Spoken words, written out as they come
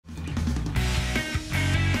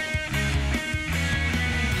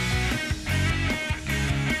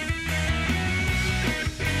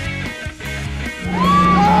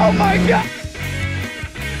Oh my God!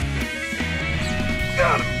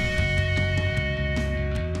 Got him!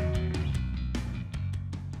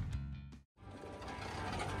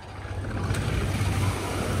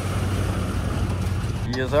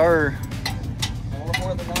 Yes, sir. A little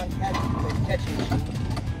more than non-catching.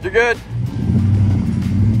 You're good.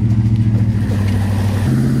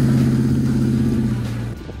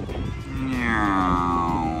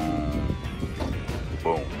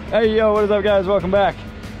 Boom. Hey, yo, what is up, guys? Welcome back.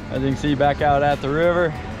 As you can see, back out at the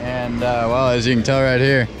river. And, well, as you can tell right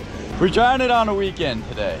here, we're trying it on a weekend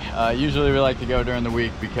today. Usually we like to go during the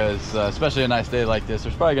week because, especially a nice day like this,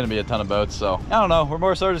 there's probably gonna be a ton of boats. So, I don't know, we're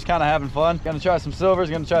more so just kind of having fun. Gonna try some silvers,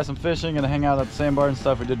 gonna try some fishing, gonna hang out at the sandbar and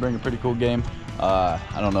stuff. We did bring a pretty cool game. I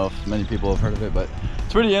don't know if many people have heard of it, but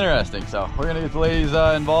it's pretty interesting. So we're gonna get the ladies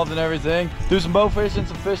involved in everything. Do some bow fishing,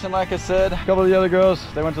 some fishing, like I said. A couple of the other girls,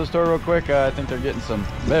 they went to the store real quick. I think they're getting some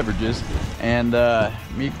beverages. And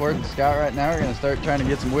me, Port, and Scott right now are gonna start trying to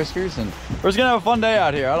get some whiskers, and we're just gonna have a fun day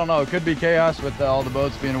out here. I don't know, it could be chaos with all the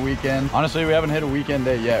boats being a weekend. Honestly, we haven't hit a weekend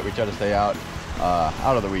day yet. We try to stay out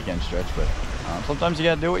of the weekend stretch, but sometimes you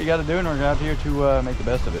gotta do what you gotta do, and we're out here to make the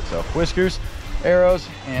best of it. So whiskers, arrows,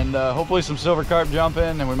 and hopefully some silver carp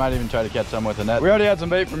jumping, and we might even try to catch some with a net. We already had some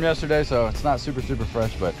bait from yesterday, so it's not super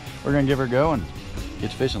fresh, but we're gonna give her a go and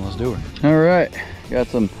get fishing. Let's do her. All right, got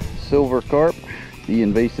some silver carp, the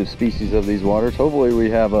invasive species of these waters. Hopefully we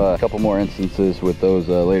have a couple more instances with those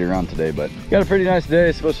later on today, but got a pretty nice day.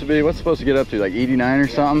 It's supposed to be, what's supposed to get up to, like 89 or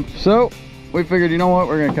something. So we figured, you know what,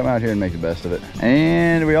 we're gonna come out here and make the best of it.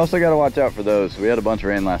 And we also gotta watch out for those. We had a bunch of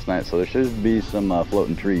rain last night, so there should be some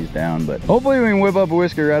floating trees down, but hopefully we can whip up a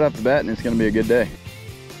whisker right off the bat and it's gonna be a good day.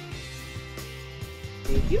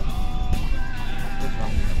 Thank you.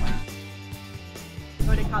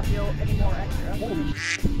 Would it cost you any more extra?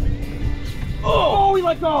 Oh, he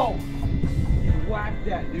let go! You whacked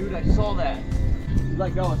that, dude. I saw that. You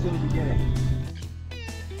let go as soon as you get it.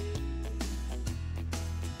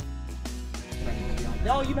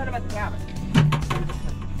 No, you met him at the cabin.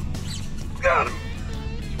 Got him!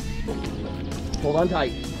 Hold on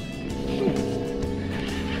tight. Do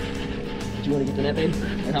you want to get the net, babe?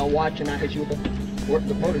 And I'll watch and not hit you with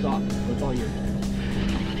the floater's off. That's all you.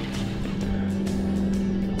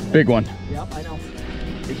 Big one. Yep, I know.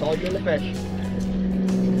 It's all you and the fish.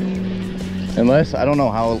 Unless, I don't know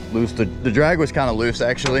how loose, the drag was kind of loose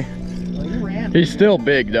actually. Well, you ran. He's still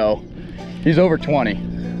big though. He's over 20.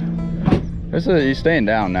 He's staying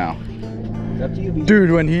down now. It's up to you,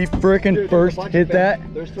 dude, when he frickin' first hit that.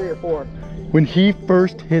 There's 3 or 4. When he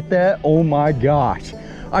first hit that, oh my gosh.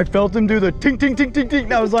 I felt him do the tink, tink, tink, tink, tink.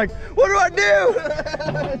 And I was like, what do I do?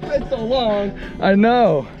 It's been so long. I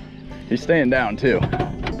know. He's staying down too.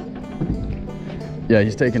 Yeah,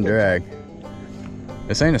 he's taking drag.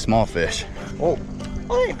 This ain't a small fish. Oh,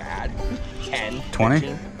 well, ain't bad. 10, 20?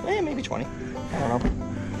 15. Eh, maybe 20. I don't know.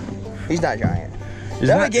 He's not giant.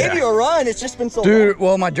 I gave you a run. It's just been so long. Dude,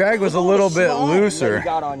 well, my drag was a little bit looser. He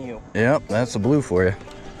got on you. Yep, that's the blue for you.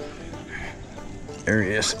 There he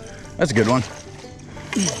is. That's a good one.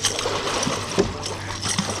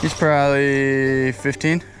 He's probably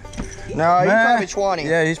 15. No, he's probably 20.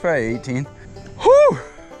 Yeah, he's probably 18. Whew!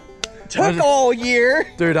 Took all year.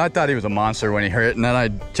 Dude, I thought he was a monster when he hurt, and then I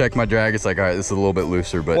checked my drag. It's like, all right, this is a little bit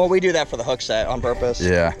looser, but. Well, we do that for the hook set on purpose.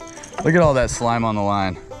 Yeah. Look at all that slime on the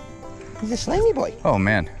line. He's a slimy boy. Oh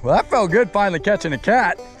man, well that felt good finally catching a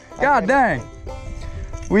cat. God dang.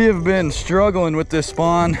 We have been struggling with this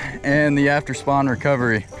spawn and the after spawn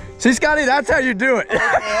recovery. See, Scotty, that's how you do it.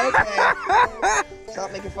 Okay.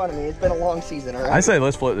 Stop making fun of me. It's been a long season, all right? I say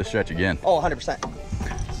let's float this stretch again. Oh, 100%.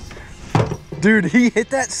 Dude, he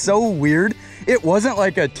hit that so weird. It wasn't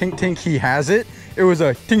like a tink tink he has it. It was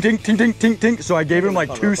a tink tink tink tink tink tink. So I gave him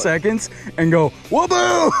like 2 seconds and go, whoa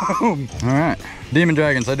boom. All right. Demon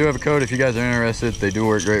Dragons, I do have a code if you guys are interested. They do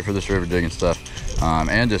work great for this river jigging stuff.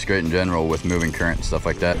 And just great in general with moving current and stuff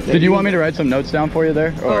like that. Did you want me to write some notes down for you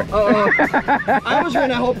there? Or? I was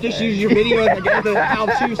gonna hope just use your video as the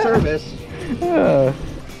how-to service. I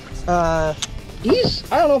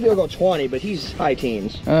don't know if he'll go 20, but he's high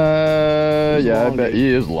teens. Yeah, I bet he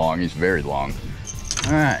is long. He's very long.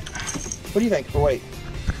 All right. What do you think for weight?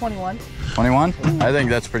 21. 21? I think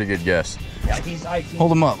that's a pretty good guess. Yeah, he's high teens.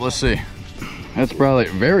 Hold him up, let's see. That's probably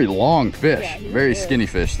a very long fish. Yeah, very skinny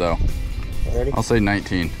fish though. Ready? I'll say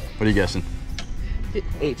 19. What are you guessing?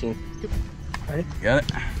 18. Ready? Got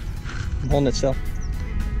it? I'm holding it still.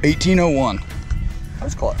 1801. That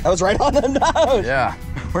was close. That was right on the nose. Yeah.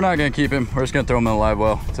 We're not gonna keep him. We're just gonna throw him in the live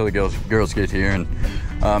well until the girls get here and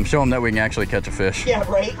show them that we can actually catch a fish. Yeah,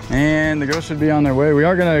 right. And the girls should be on their way. We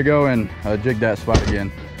are gonna go and jig that spot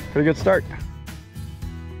again. Pretty good start.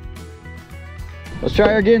 Let's try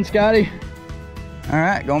her again, Scotty. All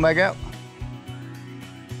right, going back out.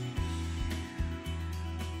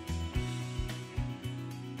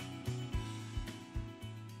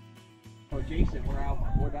 Oh, Jason,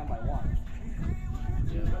 we're down by 1.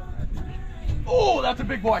 Oh, that's a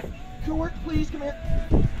big boy. Stuart, please come here.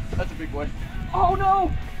 That's a big boy. Oh no!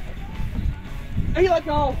 He let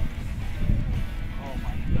go. Oh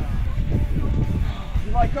my god.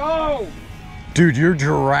 He let go. Dude, your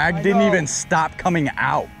drag didn't even stop coming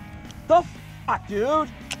out. The fuck, dude?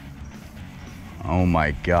 Oh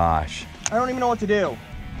my gosh. I don't even know what to do.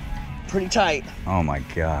 Pretty tight. Oh my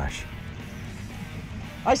gosh.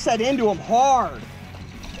 I set into him hard.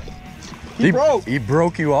 He broke. He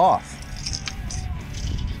broke you off.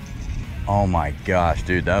 Oh my gosh,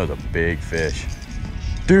 dude, that was a big fish.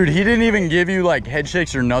 Dude, he didn't even give you like head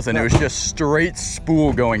shakes or nothing. It was just straight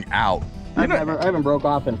spool going out. I haven't broke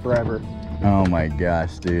off in forever. Oh my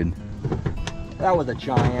gosh, dude. That was a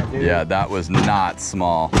giant, dude. Yeah, that was not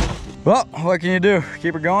small. Well, what can you do?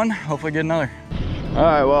 Keep her going, hopefully get another. All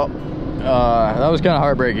right, well, that was kind of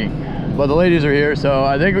heartbreaking, but the ladies are here, so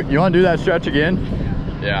I think you want to do that stretch again?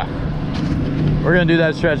 Yeah. We're gonna do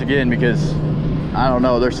that stretch again because, I don't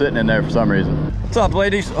know, they're sitting in there for some reason. What's up,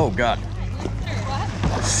 ladies? Oh God.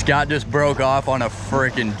 Scott just broke off on a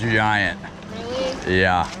freaking giant. Really?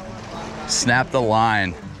 Yeah. Snap the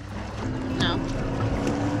line. No.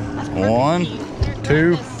 1,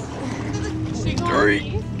 2,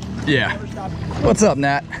 3. Yeah. What's up,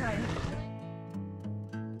 Nat?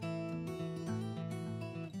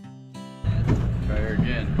 Try her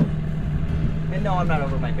again. And no, I'm not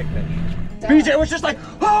over my big fish. BJ was just like,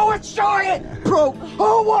 oh, it's giant! Broke.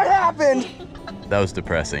 Oh, what happened? That was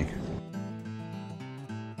depressing.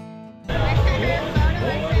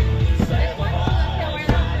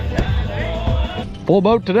 Full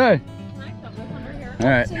boat today. All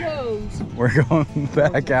right, we're going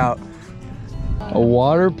back out. A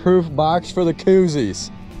waterproof box for the koozies.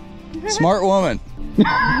 Smart woman.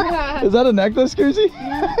 Is that a necklace koozie?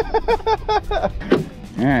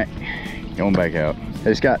 All right, going back out.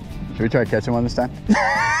 Hey Scott, should we try catching one this time?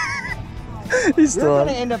 He's still You're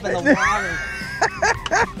gonna end up in the water.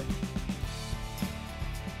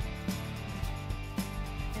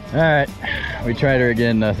 All right, we tried her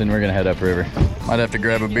again, nothing. We're gonna head upriver. Might have to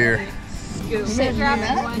grab a beer.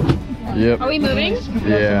 Yep. Are we moving?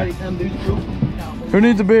 Yeah. Who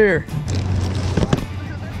needs a beer?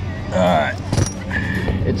 All right.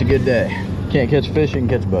 It's a good day. Can't catch fish, you can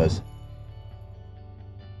catch buzz.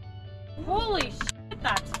 Holy shit,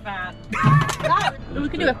 that's fat. We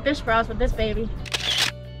could do a fish browse with this baby.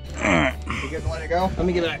 You guys want to go? Let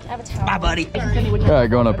me give it a... Bye, buddy. All right,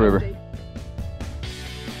 going upriver.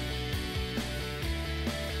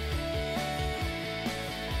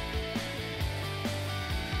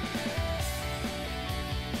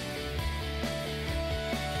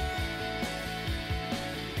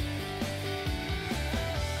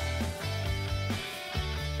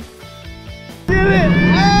 Did it!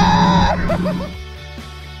 Ah!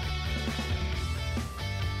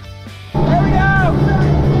 There we go!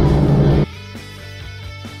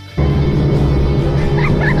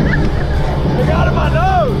 I got him on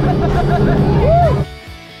nose!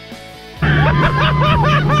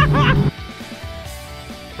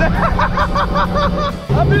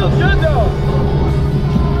 I feel good though!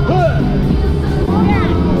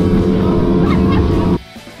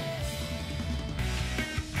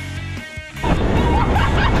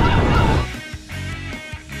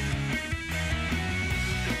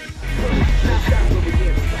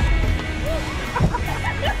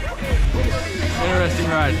 Interesting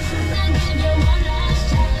ride.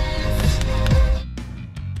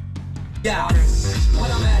 Yeah,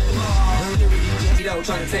 when I'm at the mall, you know,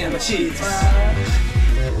 trying to tan my cheeks.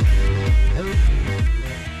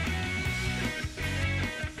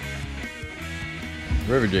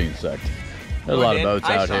 River jigging sucked. There's a lot of boats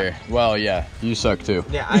out here. Well, yeah, you suck too.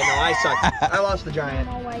 Yeah, I know, I sucked. I lost the giant.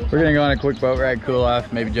 We're gonna go on a quick boat ride, cool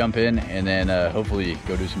off, maybe jump in, and then hopefully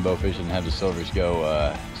go do some bow fishing and have the silvers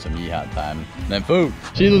go some yeehaw time. And then food.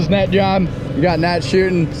 Sheila's net job. We got Nat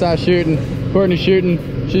shooting, Sasha shooting, Courtney shooting.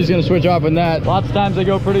 She's gonna switch off with Nat. Lots of times they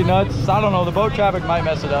go pretty nuts. I don't know, the boat traffic might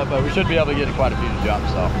mess it up, but we should be able to get quite a few to jump,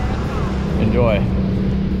 so enjoy.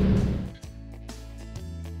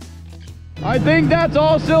 I think that's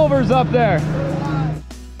all silvers up there.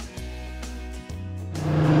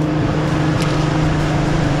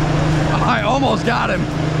 I almost got him.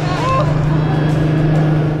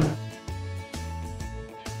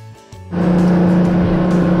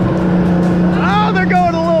 Oh, they're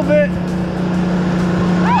going a little bit.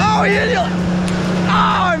 Oh,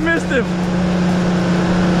 I missed him.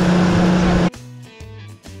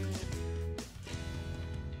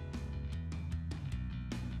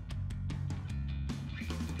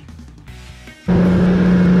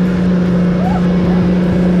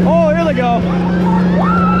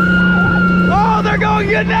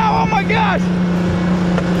 good now. Oh my gosh.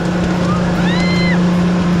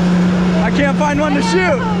 I can't find one to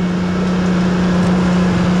shoot.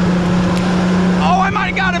 Oh, I might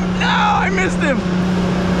have got him. No, I missed him.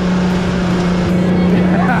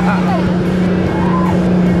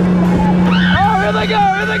 Oh, here they go,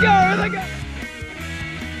 here they go, here they go.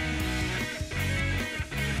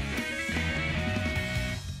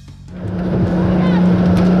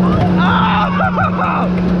 Oh!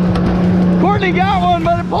 Courtney got one,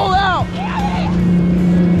 but it pulled out.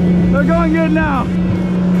 They're going good now. All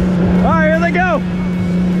right, here they go.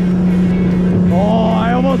 Oh,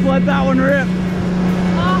 I almost let that one rip.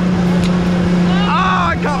 Oh,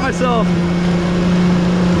 I caught myself.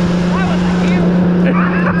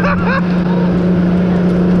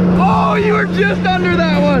 Oh, you were just under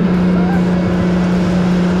that one.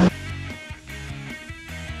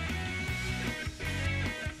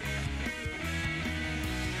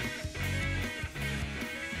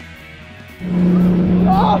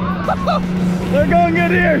 Oh, they're going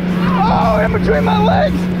good here. Oh, in between my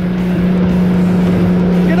legs.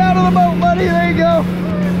 Get out of the boat, buddy. There you go.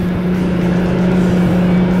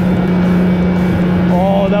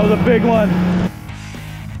 Oh, that was a big one.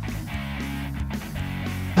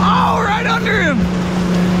 Oh, right under him.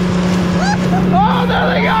 Oh, there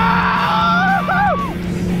they go.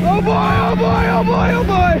 Oh boy, oh boy, oh boy, oh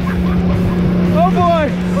boy. Oh boy.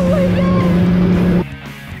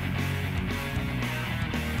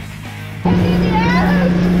 Oh my God.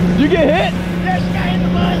 Did you get hit? There's a guy in the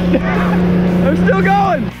mud. I'm still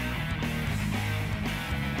going.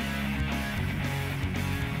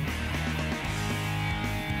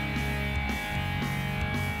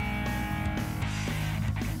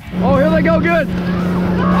 Oh, here they go, good.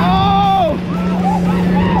 Oh!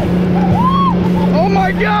 Oh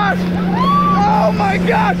my gosh! Oh my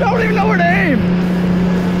gosh, I don't even know where to aim.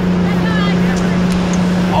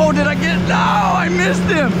 Oh, did I get it? No, I missed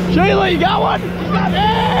him. Shayla, you got one? You got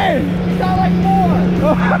it. You got like 4.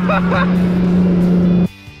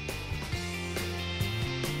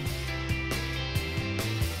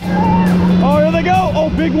 Oh, here they go. Oh,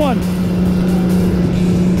 big one.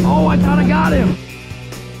 Oh, I thought I got him.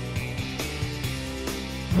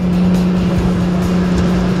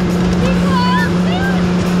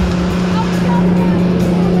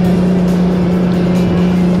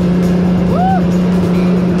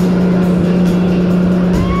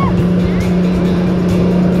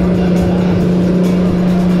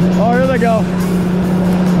 Go.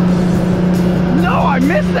 No, I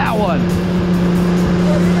missed that one.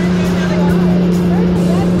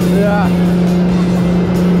 Yeah.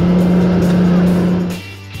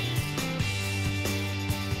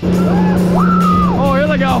 Oh, here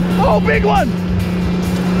they go. Oh, big one.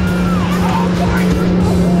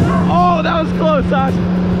 Oh, that was close, Sasha.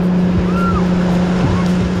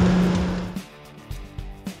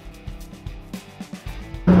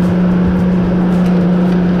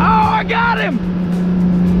 I got him!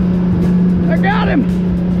 I got him!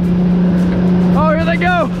 Oh, here they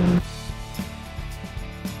go!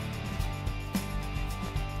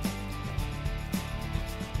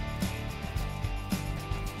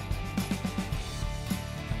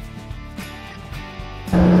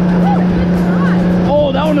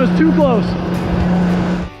 Oh, that one was too close.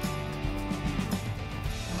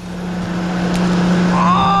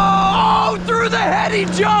 Oh, through the head he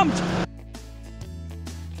jumped!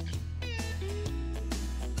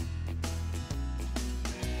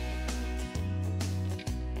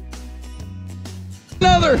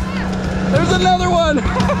 There's another one.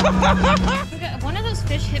 One of those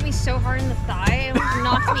fish hit me so hard in the thigh, it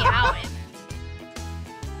knocked me out.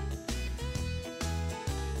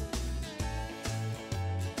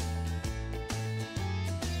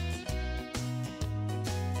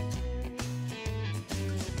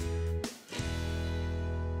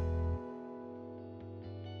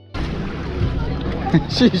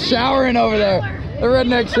 She's showering over there. The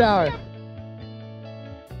redneck shower.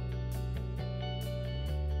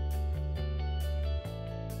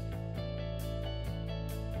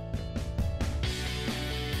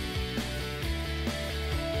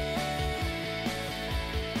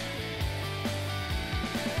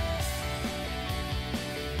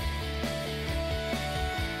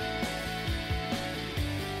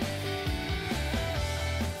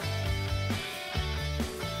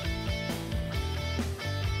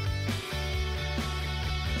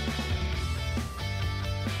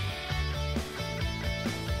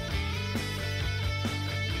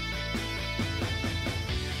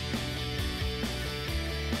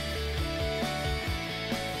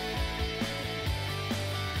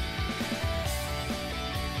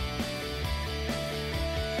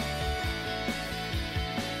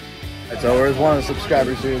 So there's one of the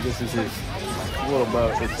subscribers here. This is his little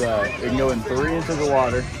boat. It's it can go in 3 inches of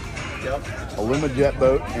water. Yep. A Luma jet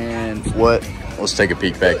boat. And what? Let's take a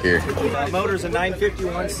peek back here. Motor's a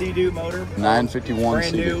 951 Sea-Doo motor. 951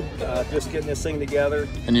 Brand new. Just getting this thing together.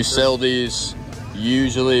 And you sell these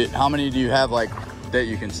usually, how many do you have like that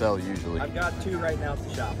you can sell usually? I've got 2 right now at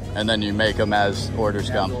the shop. And then you make them as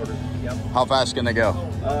orders come? Ordered. Yep. How fast can they go?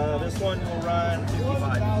 This one will run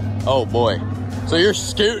 55. Oh boy. So you're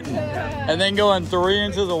scooting and then going 3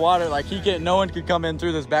 inches of water. Like no one could come in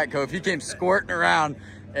through this back cove. He came squirting around,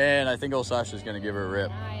 and I think old Sasha's gonna give her a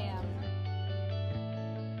rip.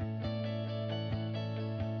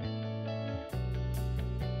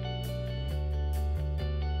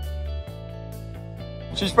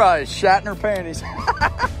 She's probably shatting her panties.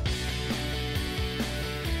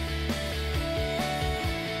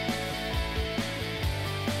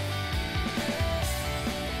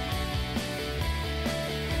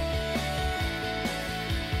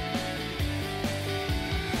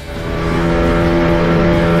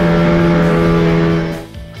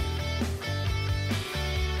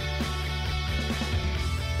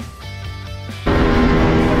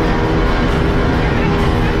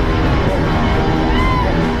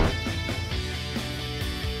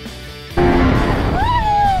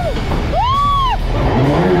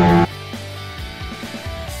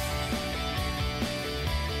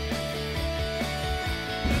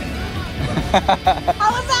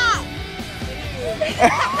 How was that?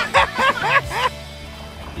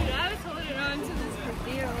 Dude, I was holding on to this for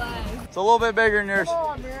dear life. It's a little bit bigger than yours. Come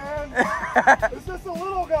on, man. It's just a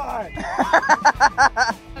little guy.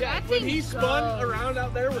 Yeah, when he spun around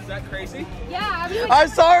out there, was that crazy? Yeah, I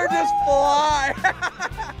saw her just fly.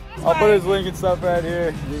 I'll put his link and stuff right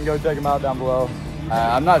here. You can go check him out down below.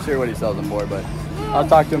 I'm not sure what he sells them for, but I'll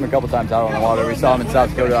talk to him a couple times out on the water. We saw him in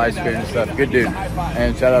South Dakota ice cream and stuff. Good dude.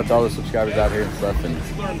 And shout out to all the subscribers out here and stuff. And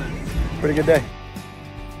pretty good day.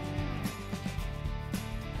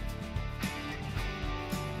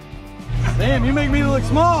 Damn, you make me look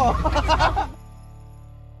small.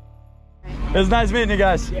 It was nice meeting you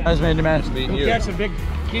guys. Yeah. Nice meeting you, man. We'll catch a big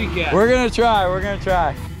kitty cat. We're gonna try. We're gonna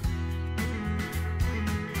try.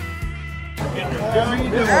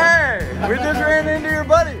 Hey, we just ran into your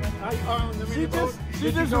buddy.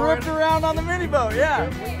 She just ripped around on the mini boat. Yeah.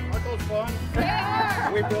 Aren't those fun?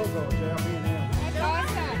 Yeah. We built those. Yeah, me and him. That's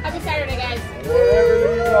awesome. Happy Saturday, guys.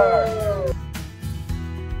 Wherever you are.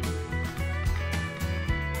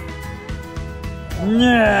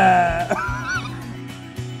 Yeah.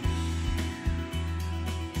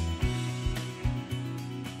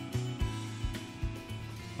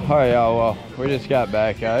 All right, y'all, well, we just got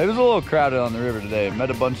back. It was a little crowded on the river today. Met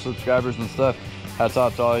a bunch of subscribers and stuff. Hats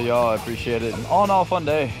off to all y'all, I appreciate it. And all in all, fun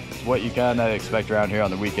day. It's what you kind of expect around here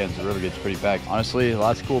on the weekends. The river gets pretty packed. Honestly,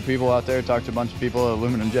 lots of cool people out there. Talked to a bunch of people.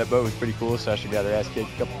 Aluminum jet boat was pretty cool. Sasha got her ass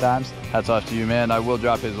kicked a couple times. Hats off to you, man. I will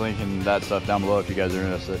drop his link and that stuff down below if you guys are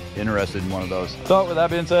interested in one of those. So with that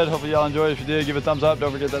being said, hopefully y'all enjoyed. If you did, give it a thumbs up.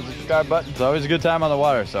 Don't forget that subscribe button. It's always a good time on the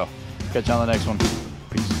water, so catch you on the next one.